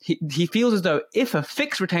 Because he feels as though if a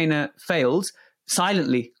fixed retainer fails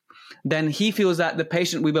silently, then he feels that the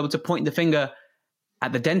patient will be able to point the finger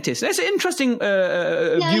at the dentist. That's an interesting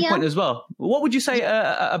viewpoint as well. What would you say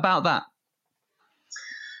about that?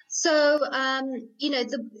 So, I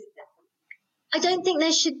don't think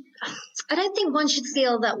one should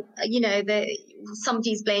feel that, that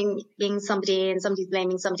somebody's blaming somebody and somebody's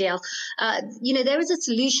blaming somebody else. There is a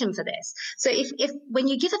solution for this. So if when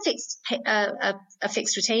you give a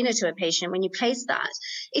fixed retainer to a patient, when you place that,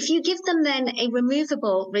 if you give them then a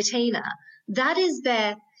removable retainer, that is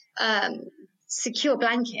their secure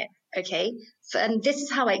blanket, okay? And this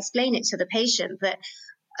is how I explain it to the patient, that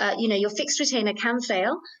your fixed retainer can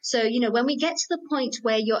fail. So, when we get to the point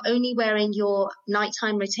where you're only wearing your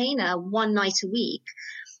nighttime retainer one night a week,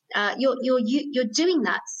 you're doing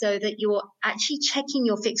that so that you're actually checking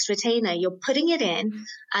your fixed retainer. You're putting it in,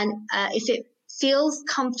 and if it feels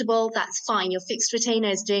comfortable, that's fine. Your fixed retainer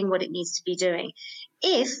is doing what it needs to be doing.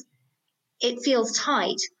 If it feels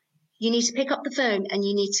tight, you need to pick up the phone and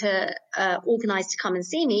you need to organize to come and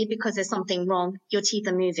see me because there's something wrong. Your teeth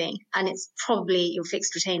are moving and it's probably your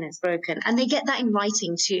fixed retainer is broken. And they get that in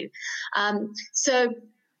writing too. So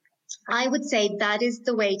I would say that is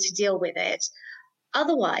the way to deal with it.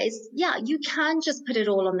 Otherwise, yeah, you can just put it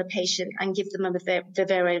all on the patient and give them a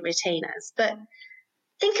Vivera retainers. But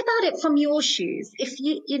think about it from your shoes. If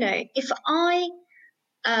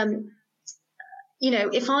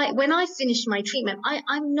when I finish my treatment,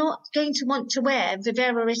 I'm not going to want to wear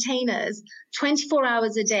Vivera retainers 24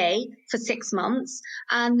 hours a day for 6 months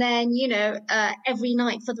and then, every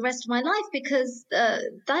night for the rest of my life, because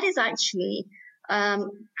that is actually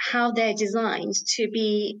how they're designed to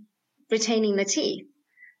be retaining the teeth.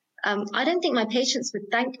 I don't think my patients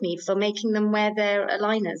would thank me for making them wear their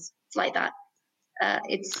aligners like that.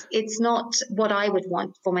 It's not what I would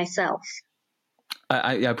want for myself.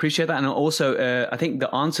 I appreciate that. And also, I think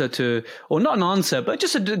the answer to, or not an answer, but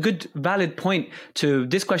just a good, valid point to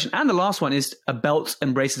this question and the last one is a belts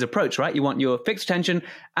and braces approach, right? You want your fixed retention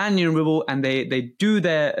and your removal, and they do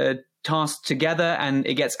their tasks together and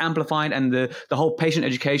it gets amplified, and the whole patient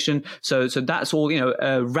education. So that's all,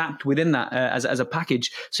 wrapped within that as a package.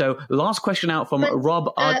 So last question out from Rob.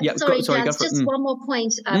 Just one more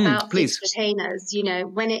point about fixed retainers.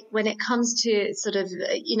 When it comes to sort of,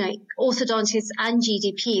 orthodontists and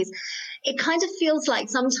GDPs, it kind of feels like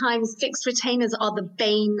sometimes fixed retainers are the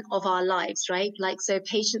bane of our lives, right? Like, so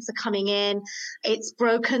patients are coming in, it's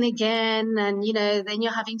broken again, and, then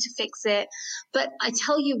you're having to fix it. But I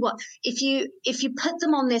tell you what, if you put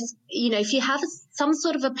them on this, if you have some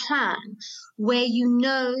sort of a plan where you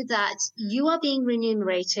know that you are being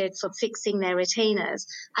remunerated for fixing their retainers,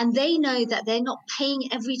 and they know that they're not paying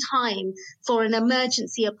every time for an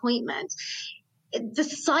emergency appointment, the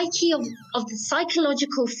psyche of the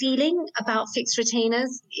psychological feeling about fixed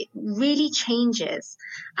retainers, it really changes.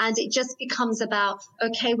 And it just becomes about,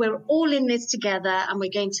 okay, we're all in this together and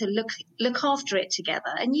we're going to look after it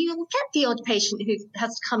together. And you get the odd patient who has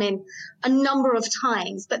to come in a number of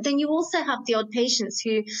times, but then you also have the odd patients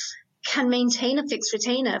who can maintain a fixed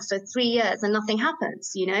retainer for 3 years and nothing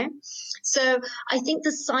happens, So I think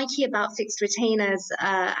the psyche about fixed retainers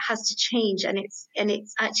has to change, and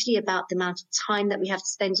it's actually about the amount of time that we have to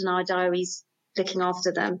spend in our diaries looking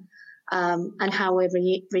after them, and how we're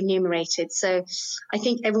remunerated. So I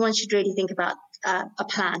think everyone should really think about a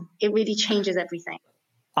plan. It really changes everything.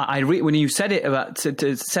 When you said it about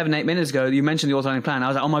 7-8 minutes ago, you mentioned the orthodontic plan. I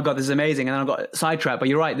was like, oh my God, this is amazing. And then I got sidetracked. But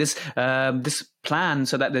you're right, this plan,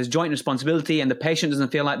 so that there's joint responsibility and the patient doesn't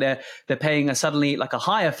feel like they're paying suddenly like a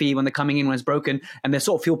higher fee when they're coming in when it's broken, and they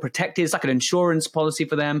sort of feel protected. It's like an insurance policy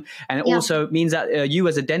for them. And it also means that you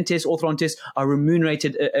as a dentist, orthodontist, are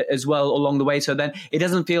remunerated as well along the way. So then it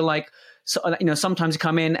doesn't feel like, sometimes you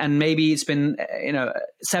come in and maybe it's been,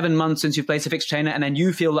 7 months since you've placed a fixed retainer, and then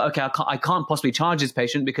you feel like, okay, I can't possibly charge this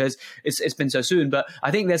patient because it's been so soon. But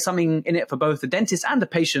I think there's something in it for both the dentist and the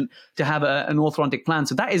patient to have an orthodontic plan.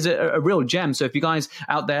 So that is a real gem. So if you guys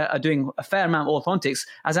out there are doing a fair amount of orthodontics,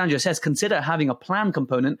 as Andrea says, consider having a plan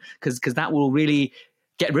component, because that will really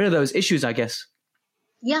get rid of those issues, I guess.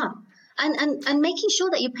 Yeah. And making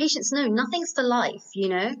sure that your patients know nothing's for life,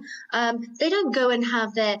 They don't go and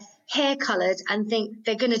have their hair colored and think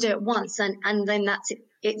they're going to do it once and then that's it.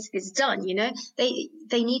 It's done,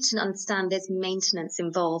 They need to understand there's maintenance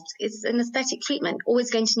involved. It's an aesthetic treatment,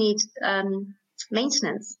 always going to need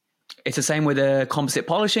maintenance. It's the same with composite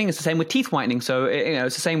polishing. It's the same with teeth whitening. So,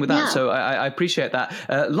 it's the same with that. Yeah. So I appreciate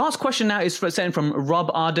that. Last question now is sent from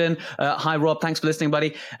Rob Arden. Hi, Rob. Thanks for listening,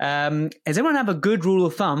 buddy. Does anyone have a good rule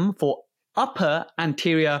of thumb for upper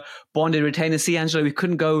anterior bonded retainer? See, Angela, we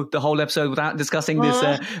couldn't go the whole episode without discussing this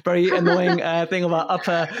very annoying thing about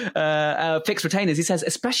upper fixed retainers. He says,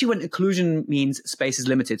 especially when occlusion means space is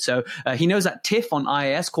limited. So he knows that Tiff on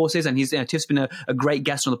IAS courses, and Tiff's been a great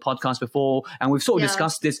guest on the podcast before, and we've sort of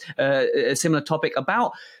discussed this a similar topic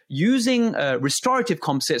about using restorative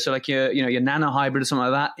composites, so like your nano hybrid or something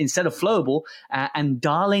like that, instead of flowable, and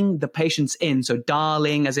dialing the patients in. So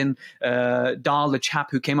dialing as in Dahl, the chap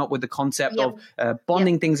who came up with the concept of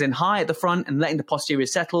bonding things in high at the front and letting the posterior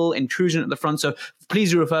settle, intrusion at the front. So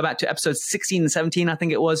please do refer back to episodes 16 and 17, I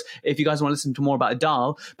think it was, if you guys want to listen to more about a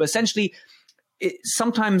Dahl. But essentially, it's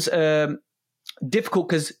sometimes difficult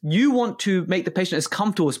because you want to make the patient as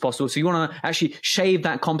comfortable as possible. So you want to actually shave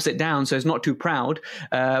that composite down so it's not too proud.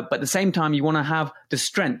 But at the same time, you want to have the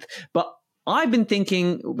strength. But I've been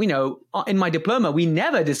thinking, in my diploma, we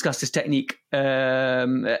never discussed this technique.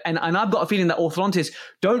 And I've got a feeling that orthodontists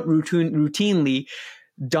don't routinely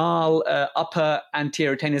dull upper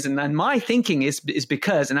anterior retainers. And my thinking is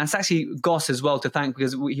because, and that's actually Goss as well to thank,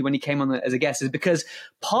 because when he came on as a guest, is because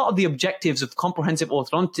part of the objectives of comprehensive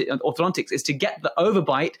orthodontics is to get the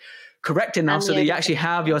overbite correct enough so that you actually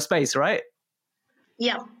have your space, right?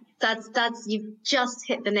 Yeah, that's you've just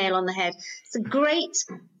hit the nail on the head. It's a great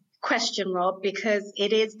question, Rob, because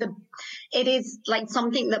it is like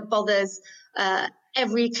something that bothers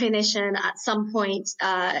every clinician at some point,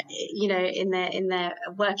 in their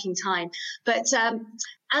working time. But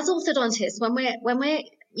as orthodontists, when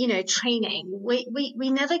we're training, we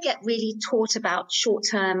never get really taught about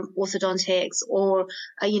short-term orthodontics or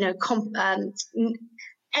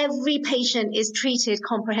every patient is treated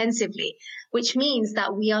comprehensively, which means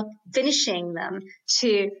that we are finishing them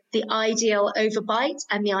to the ideal overbite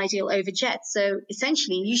and the ideal overjet. So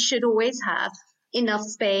essentially, you should always have enough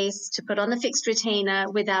space to put on the fixed retainer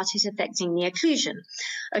without it affecting the occlusion.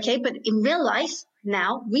 Okay, but in real life,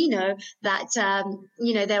 now we know that,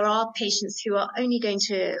 there are patients who are only going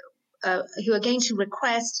to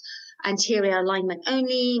request anterior alignment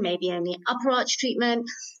only, maybe only upper arch treatment.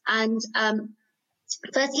 And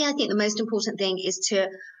firstly, I think the most important thing is to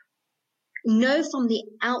know from the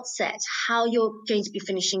outset how you're going to be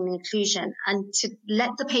finishing the occlusion, and to let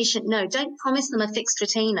the patient know. Don't promise them a fixed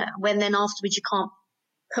retainer when then afterwards you can't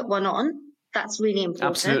put one on. That's really important.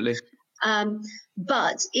 Absolutely.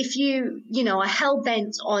 But if you are hell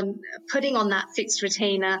bent on putting on that fixed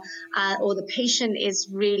retainer, or the patient is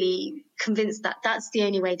really convinced that that's the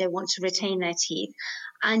only way they want to retain their teeth,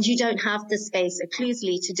 and you don't have the space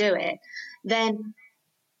occlusally to do it, then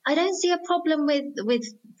I don't see a problem with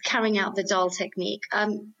carrying out the Dahl technique. I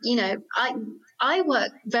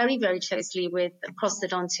work very, very closely with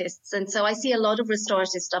prosthodontists, and so I see a lot of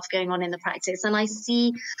restorative stuff going on in the practice, and I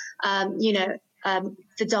see,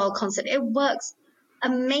 the Dahl concept. It works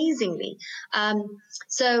amazingly.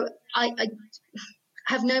 So I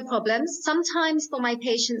have no problems. Sometimes for my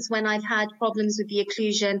patients, when I've had problems with the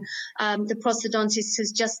occlusion, the prosthodontist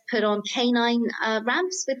has just put on canine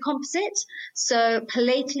ramps with composite. So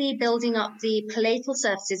palatally building up the palatal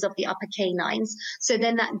surfaces of the upper canines. So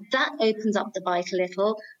then that opens up the bite a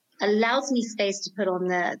little, allows me space to put on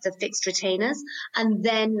the fixed retainers. And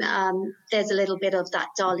then there's a little bit of that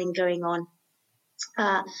darling going on.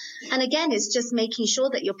 And again, it's just making sure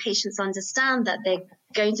that your patients understand that they're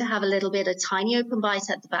going to have a little bit of tiny open bite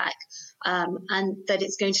at the back, and that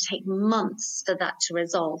it's going to take months for that to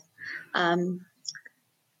resolve.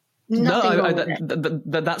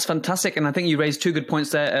 That's fantastic, and I think you raised two good points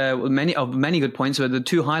there. Many good points. So the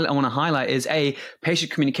two I want to highlight is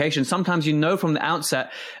patient communication. Sometimes from the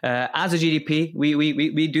outset, as a GDP,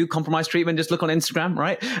 we do compromise treatment. Just look on Instagram,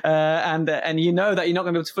 right? And that you're not going to be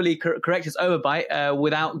able to fully correct his overbite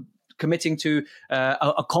without committing to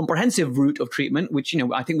a comprehensive route of treatment, which,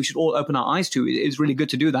 I think we should all open our eyes to. It's really good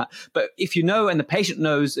to do that. But if and the patient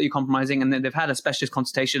knows that you're compromising and they've had a specialist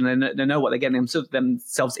consultation and they know what they're getting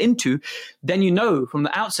themselves into, then from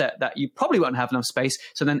the outset that you probably won't have enough space.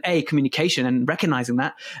 So then communication and recognizing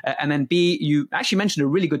that. And then B, you actually mentioned a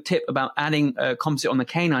really good tip about adding composite on the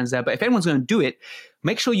canines there. But if anyone's going to do it,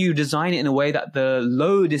 make sure you design it in a way that the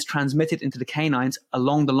load is transmitted into the canines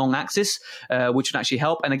along the long axis, which would actually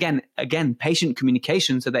help. And again, patient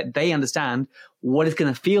communication so that they understand what it's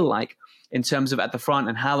going to feel like in terms of at the front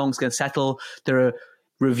and how long it's going to settle. There are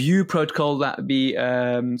review protocol that would be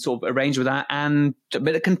sort of arranged with that, and a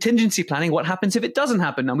bit of contingency planning. What happens if it doesn't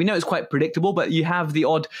happen? Now, we know it's quite predictable, but you have the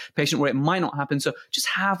odd patient where it might not happen. So just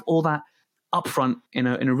have all that upfront in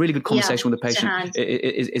a really good conversation with the patient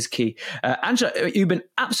is key. Angela, you've been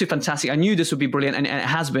absolutely fantastic. I knew this would be brilliant, and it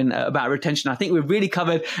has been about retention. I think we've really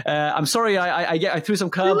covered. I'm sorry, I threw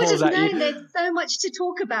some curveballs at you. There's so much to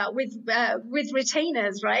talk about with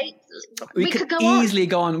retainers, right? We could easily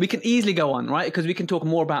go on. We can easily go on, right? Because we can talk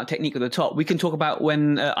more about technique at the top. We can talk about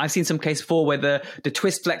when I've seen some case before where the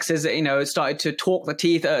twist flexes, started to torque the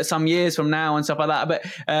teeth some years from now and stuff like that.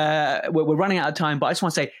 But we're running out of time. But I just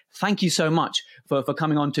want to say thank you so much for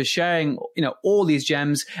coming on to sharing, all these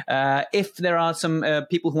gems. If there are some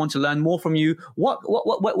people who want to learn more from you,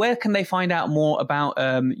 where can they find out more about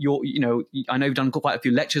your, I know you've done quite a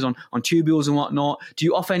few lectures on tubules and whatnot. Do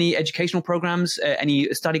you offer any educational programs,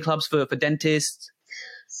 any study clubs for dentists?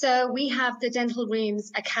 So we have the Dental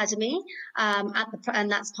Rooms Academy,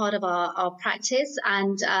 and that's part of our practice.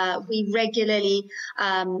 And we regularly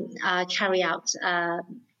carry out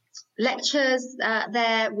lectures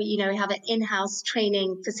there. We have an in-house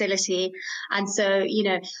training facility, and so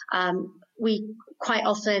we quite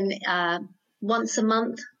often once a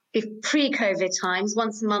month pre-COVID times,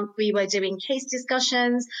 once a month we were doing case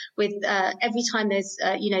discussions with every time there's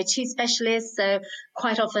 2 specialists, so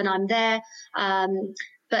quite often I'm there.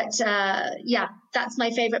 But that's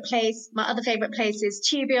my favorite place. My other favorite place is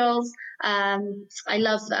Tubules. I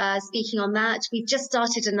love speaking on that. We've just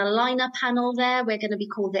started an aligner panel there. We're going to be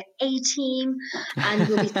called the A-Team, and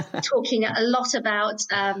we'll be talking a lot about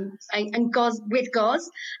and Goz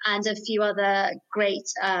and a few other great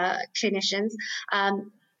clinicians.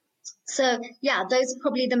 So those are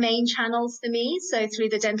probably the main channels for me. So through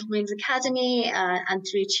the Dental Rooms Academy and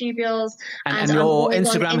through Tubules. And your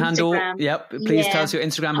Instagram handle. Yep. Please tell us your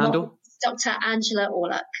Instagram handle. Dr. Angela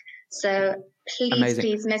Orlock. So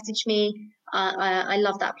please message me. I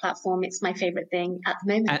love that platform. It's my favorite thing at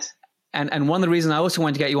the moment. And one of the reasons I also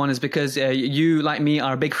wanted to get you on is because you, like me,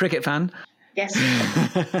 are a big cricket fan. Yes.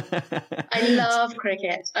 I love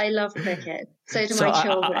cricket. So do my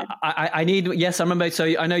children. I remember. So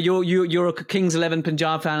I know you're a Kings 11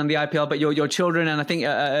 Punjab fan in the IPL, but your children and I think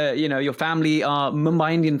your family are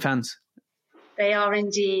Mumbai Indian fans. They are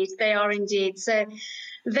indeed. So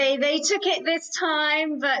they took it this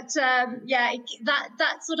time, but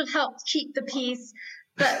that sort of helped keep the peace.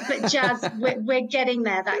 But Jazz, we're getting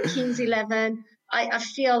there. That Kings 11. I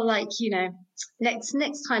feel like next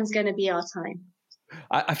time's going to be our time.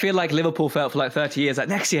 I feel like Liverpool felt for like 30 years, like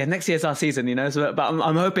next year's our season, So, but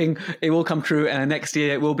I'm hoping it will come true, and next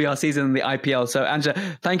year it will be our season in the IPL. So, Angela,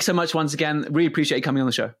 thank you so much once again. Really appreciate you coming on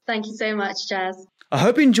the show. Thank you so much, Jazz. I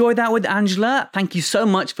hope you enjoyed that with Angela. Thank you so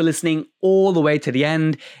much for listening all the way to the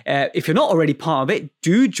end. If you're not already part of it,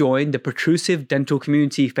 do join the Protrusive Dental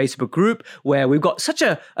Community Facebook group, where we've got such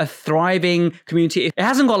a thriving community. It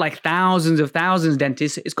hasn't got like thousands of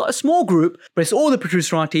dentists. It's got a small group, but it's all the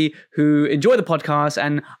Protruserati who enjoy the podcast.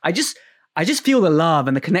 And I just feel the love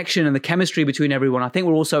and the connection and the chemistry between everyone. I think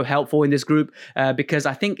we're also helpful in this group because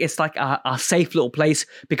I think it's like our safe little place,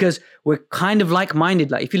 because we're kind of like-minded.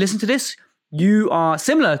 Like if you listen to this, you are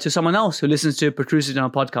similar to someone else who listens to Protrusive Dental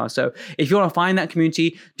Podcast. So if you want to find that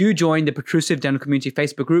community, do join the Protrusive Dental Community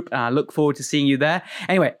Facebook group. I look forward to seeing you there.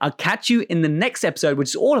 Anyway, I'll catch you in the next episode, which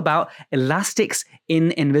is all about elastics in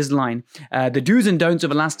Invisalign, the do's and don'ts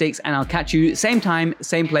of elastics. And I'll catch you same time,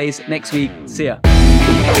 same place next week. See ya.